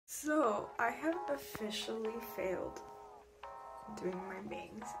So I have officially failed doing my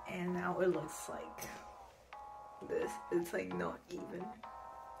bangs, and now it looks like this. It's like not even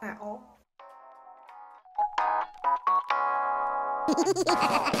at all.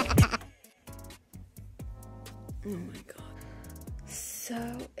 Oh my god. So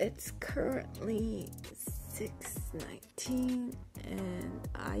it's currently 6:19 and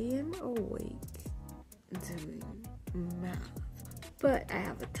I am awake doing math. But I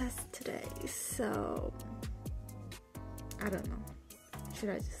have a test today, so I don't know.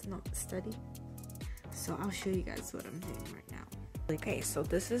 Should I just not study? So I'll show you guys what I'm doing right now. Okay, so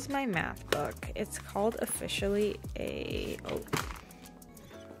this is my math book. It's called officially it's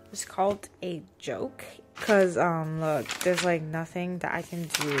called a joke. Cause look, there's like nothing that I can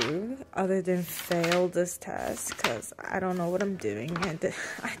do other than fail this test. Cause I don't know what I'm doing, and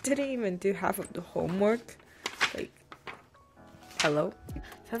I didn't even do half of the homework. Like, hello.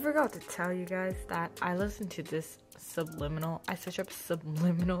 So I forgot to tell you guys that I listened to this subliminal. I search up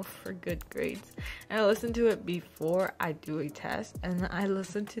subliminal for good grades, and I listen to it before I do a test, and I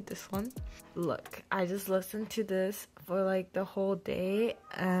listened to this one. Look, I just listened to this for like the whole day,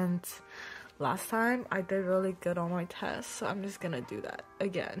 and last time I did really good on my test, so I'm just gonna do that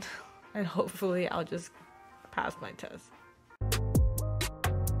again, and hopefully I'll just pass my test.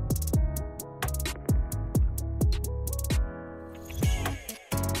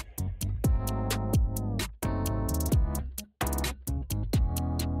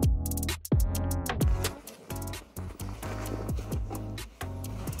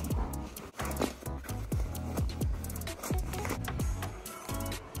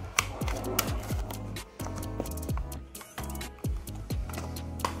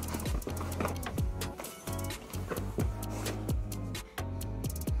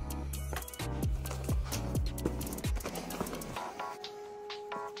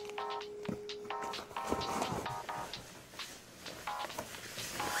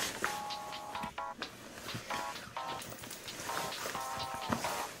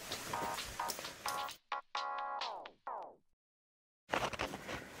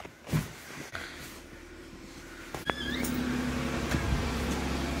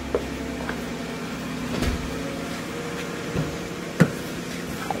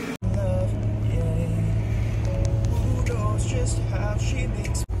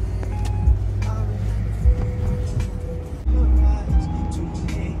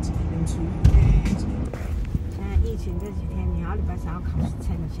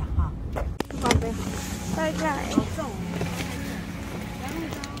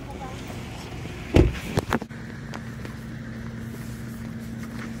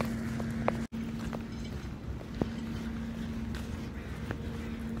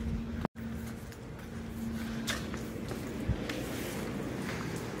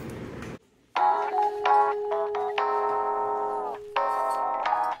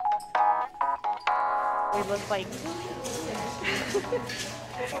 We look like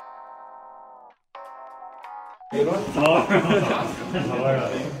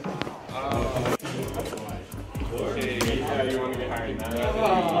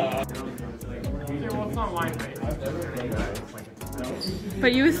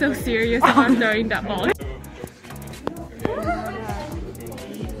But you were so serious about throwing that ball.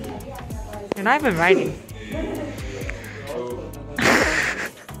 You're not even writing.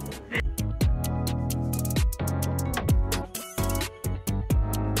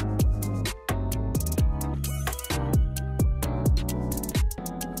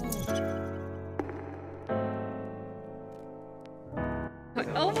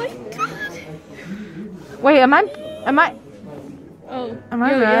 Oh my god! Wait, am I? Oh, am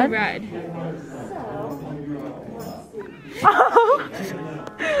I red? You're red.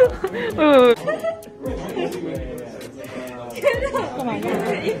 Oh. Come on,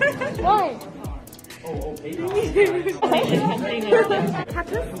 why?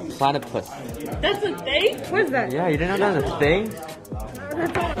 Platypus. That's a thing? What is that? Yeah, you didn't know that was a thing?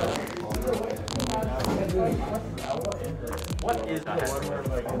 What is that?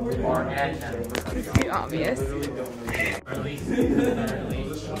 It's too obvious.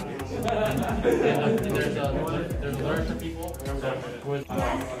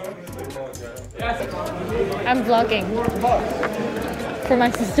 I'm vlogging for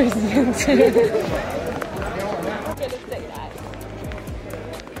my sister's YouTube.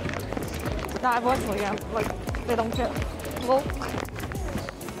 Đại voice for you, like they don't care. Well,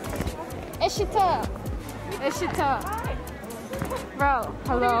 Ishita, bro,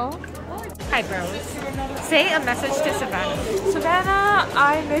 hello. Hi, bros. Say a message to Savannah. Savannah,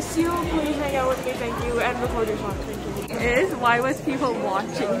 I miss you. Please hang out with me, thank you, and record your song, thank you. is, why was people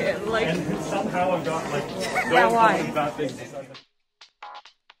watching him? Like, And somehow I got like Yeah, why? bad things.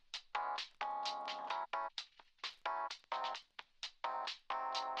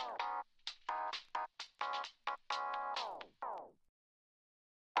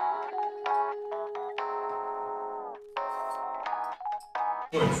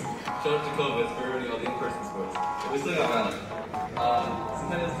 Sports. Shout out to COVID for ruining all the in-person sports. We still got Valor.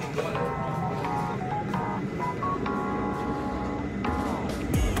 Sometimes team going.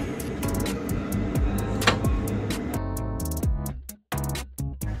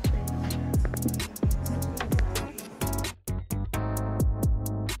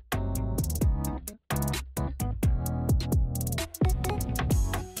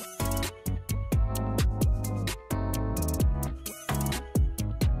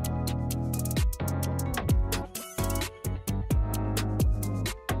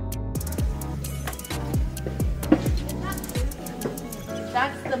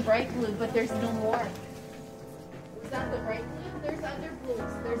 that's the bright blue, but there's no more. Is that the bright blue? There's other blues.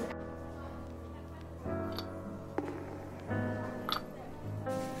 There's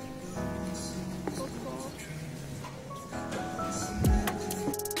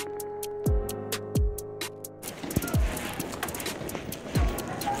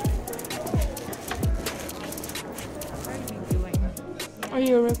Are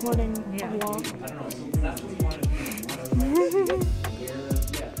you recording Yeah. a vlog?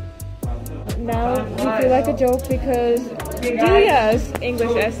 Now you feel like a joke because Delia's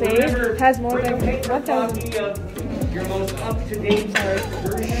English essay has more than 1,000. Your most up-to-date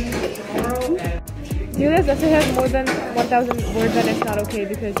version tomorrow, and Delia's essay has more than 1,000 words and it's not okay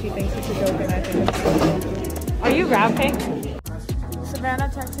because she thinks it's a joke and I think it's a joke. Are you rapping? Savannah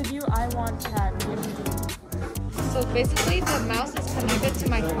texted you, I want chat. So basically the mouse is connected to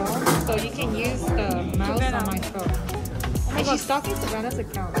my phone, so you can use the mouse on my phone. And she's stalking Savannah's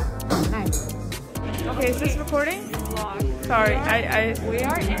account. Nice. Okay, is this recording? Sorry, we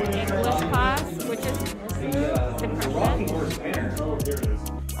are in English class, which is depression.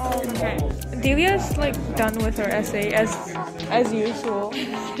 okay. Delia's like done with her essay as usual,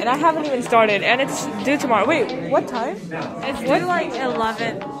 and I haven't even started, and it's due tomorrow. Wait, what time? It's due like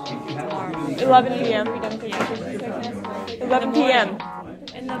 11 tomorrow. 11 p.m. 11 p.m.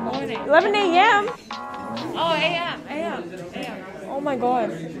 In the morning. 11 a.m. Oh, a.m. Oh my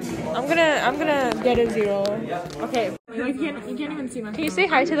god. I'm gonna get a 0. Okay. You can't even see my Can you say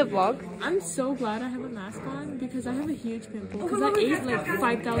hi to the vlog? I'm so glad I have a mask on because I have a huge pimple. Because I ate like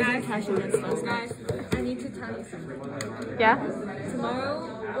 5,000 cashew nuts last night. I need to tell you something. Yeah? Tomorrow,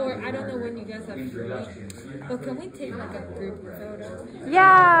 or I don't know when you guys have free, but can we take like a group photo?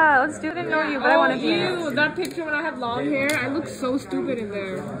 Yeah, let's do it. I didn't know you, but I want to be in it. Ew, that picture when I have long hair, I look so stupid in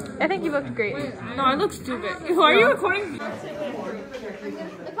there. I think you looked great. No, I look stupid. Are you recording?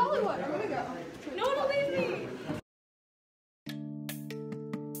 No, don't leave me.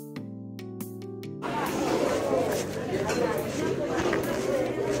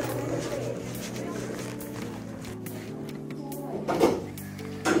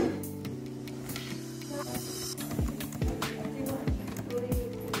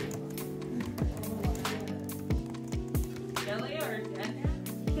 Delia or Delia?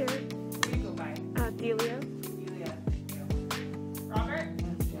 Here. Who do you go by? Delia. Delia. Robert?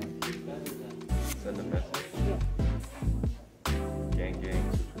 Send a message. Gang,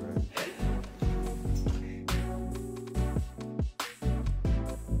 gang, subscribe.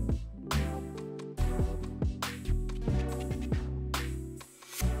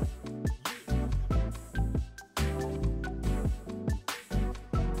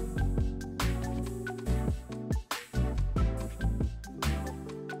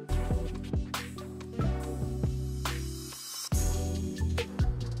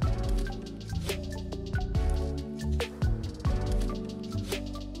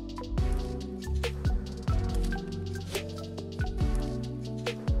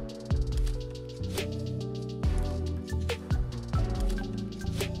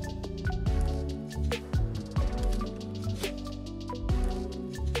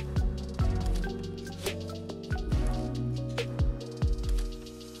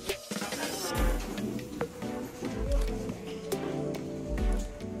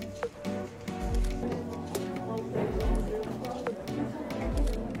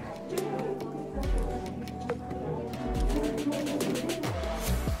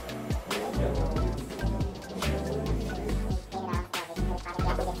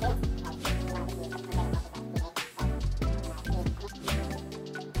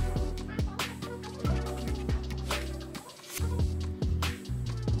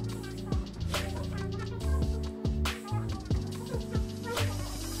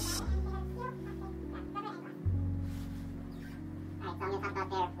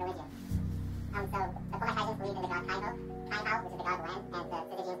 house, which is the God's land, and the